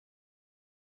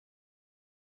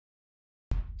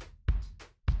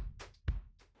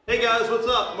Hey guys, what's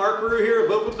up? Mark Rue here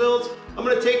of OpenBuilds. I'm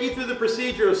going to take you through the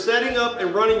procedure of setting up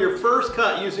and running your first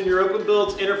cut using your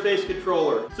OpenBuilds Interface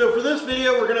Controller. So for this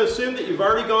video, we're going to assume that you've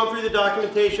already gone through the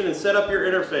documentation and set up your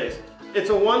interface. It's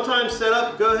a one-time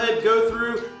setup. Go ahead, go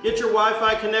through, get your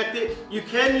Wi-Fi connected. You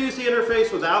can use the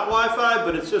interface without Wi-Fi,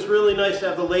 but it's just really nice to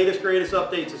have the latest, greatest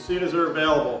updates as soon as they're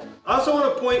available. I also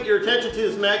want to point your attention to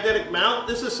this magnetic mount.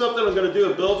 This is something I'm going to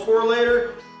do a build for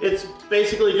later. It's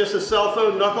basically just a cell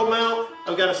phone knuckle mount.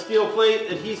 I've got a steel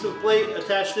plate, adhesive plate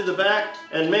attached to the back,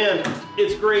 and man,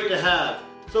 it's great to have.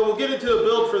 So we'll get into a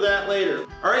build for that later.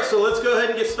 All right, so let's go ahead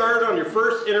and get started on your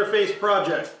first interface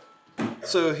project.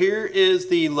 So here is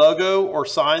the logo or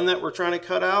sign that we're trying to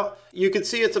cut out. You can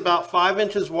see it's about 5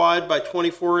 inches wide by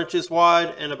 24 inches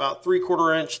wide and about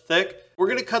 3/4 inch thick. We're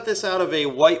going to cut this out of a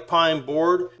white pine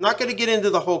board. Not going to get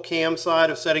into the whole cam side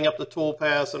of setting up the tool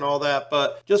paths and all that,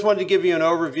 but just wanted to give you an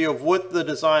overview of what the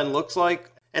design looks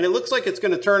like. And it looks like it's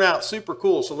going to turn out super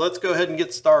cool, so let's go ahead and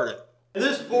get started.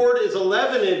 This board is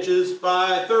 11 inches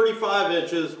by 35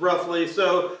 inches roughly,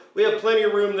 so we have plenty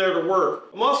of room there to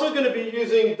work. I'm also going to be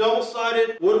using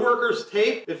double-sided woodworker's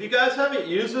tape. If you guys haven't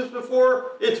used this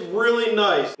before, it's really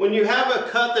nice. When you have a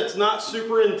cut that's not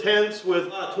super intense with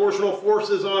torsional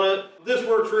forces on it, this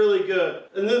works really good.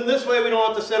 And then this way we don't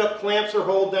have to set up clamps or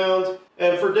hold downs.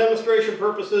 And for demonstration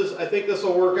purposes, I think this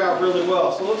will work out really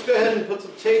well. So let's go ahead and put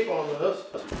some tape on this.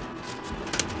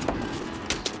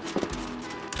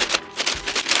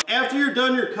 After you're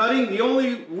done your cutting, the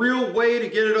only real way to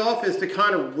get it off is to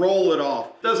kind of roll it off.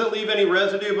 It doesn't leave any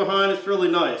residue behind, it's really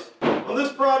nice. On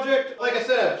this project, like I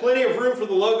said, I have plenty of room for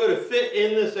the logo to fit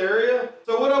in this area.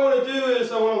 So what I want to do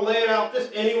is I want to lay it out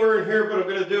just anywhere in here, but I'm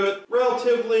going to do it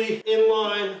relatively in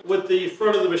line with the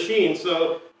front of the machine.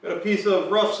 So I've got a piece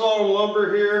of rough sawn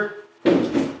lumber here.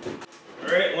 All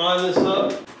right, line this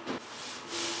up.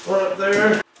 Right up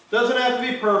there. Doesn't have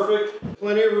to be perfect,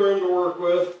 plenty of room to work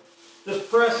with.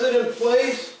 Just press it in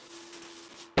place.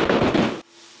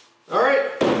 All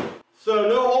right, so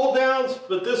no hold downs,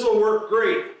 but this will work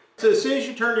great. So as soon as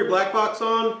you turn your black box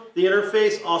on, the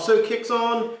interface also kicks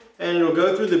on and it'll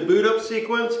go through the boot up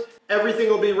sequence. Everything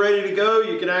will be ready to go.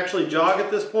 You can actually jog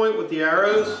at this point with the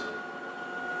arrows,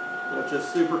 which is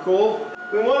super cool.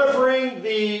 We want to bring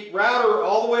the router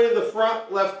all the way to the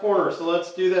front left corner, so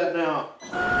let's do that now.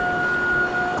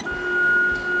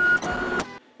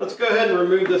 Let's go ahead and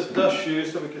remove this dust shoe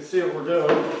so we can see what we're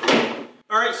doing.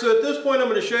 All right, so at this point I'm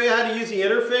going to show you how to use the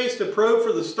interface to probe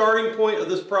for the starting point of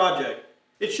this project.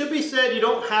 It should be said you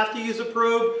don't have to use a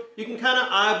probe. You can kind of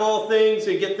eyeball things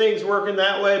and get things working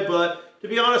that way, but to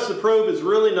be honest, the probe is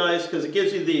really nice because it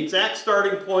gives you the exact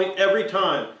starting point every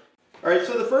time. All right,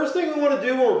 so the first thing we want to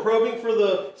do when we're probing for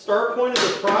the start point of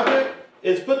this project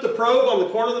is put the probe on the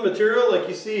corner of the material like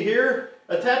you see here,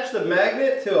 attach the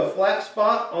magnet to a flat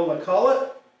spot on the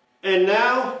collet, and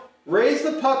now raise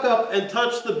the puck up and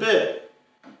touch the bit.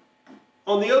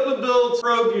 On the OpenBuilds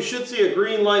probe, you should see a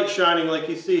green light shining like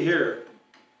you see here.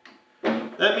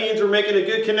 That means we're making a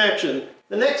good connection.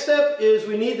 The next step is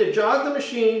we need to jog the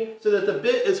machine so that the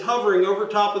bit is hovering over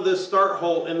top of this start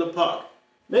hole in the puck.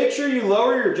 Make sure you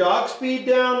lower your jog speed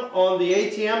down on the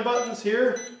ATM buttons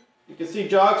here. You can see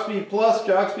jog speed plus,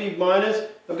 jog speed minus.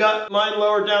 I've got mine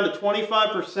lowered down to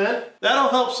 25%. That'll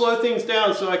help slow things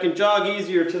down so I can jog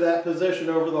easier to that position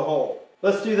over the hole.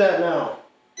 Let's do that now.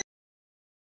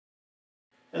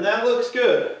 And that looks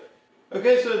good.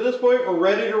 Okay, so at this point we're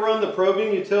ready to run the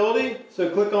probing utility. So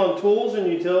click on Tools and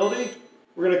Utility.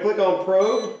 We're going to click on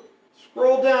Probe.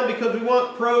 Scroll down because we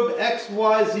want probe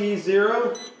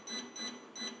XYZ0.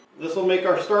 This will make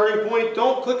our starting point.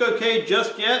 Don't click OK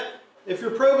just yet. If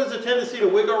your probe has a tendency to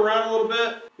wiggle around a little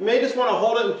bit, you may just want to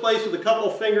hold it in place with a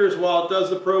couple of fingers while it does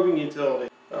the probing utility.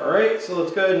 Alright, so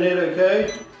let's go ahead and hit OK.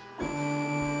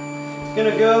 It's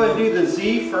going to go and do the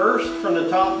Z first from the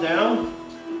top down.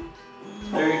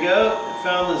 There you go, it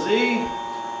found the Z.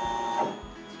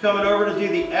 It's coming over to do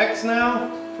the X now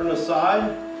from the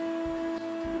side.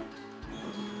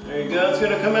 There you go, it's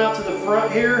going to come out to the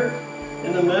front here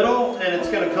in the middle, and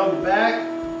it's going to come back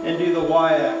and do the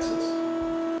Y axis.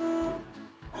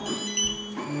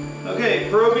 Okay,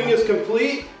 probing is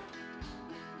complete.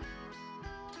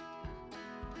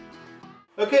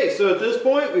 Okay, so at this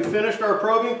point we finished our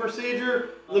probing procedure.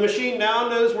 The machine now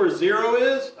knows where 0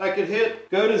 is. I could hit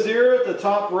go to 0 at the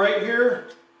top right here,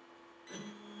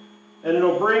 and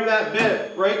it'll bring that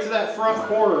bit right to that front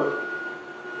corner.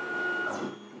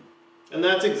 And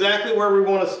that's exactly where we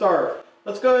want to start.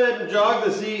 Let's go ahead and jog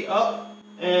the Z up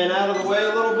and out of the way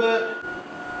a little bit.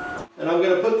 And I'm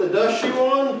going to put the dust shoe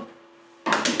on.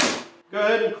 Go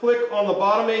ahead and click on the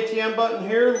bottom ATM button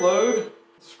here, load.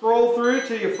 Scroll through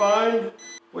till you find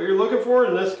what you're looking for,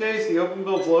 in this case, the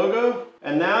OpenBuilds logo.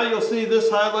 And now you'll see this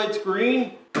highlights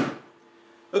green.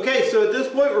 Okay, so at this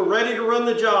point, we're ready to run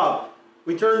the job.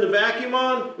 We turn the vacuum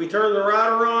on, we turn the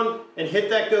router on, and hit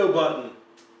that go button.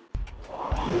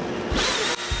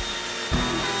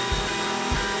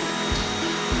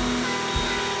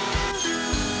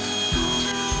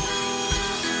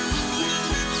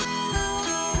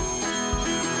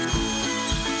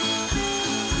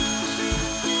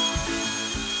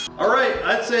 All right,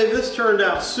 I'd say this turned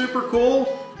out super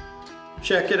cool.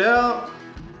 Check it out.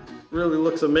 Really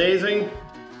looks amazing.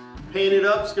 Painted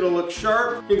up, it's gonna look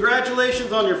sharp.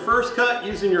 Congratulations on your first cut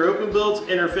using your OpenBuilds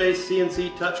Interface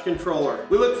CNC Touch Controller.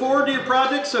 We look forward to your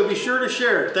project, so be sure to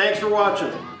share it. Thanks for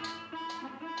watching.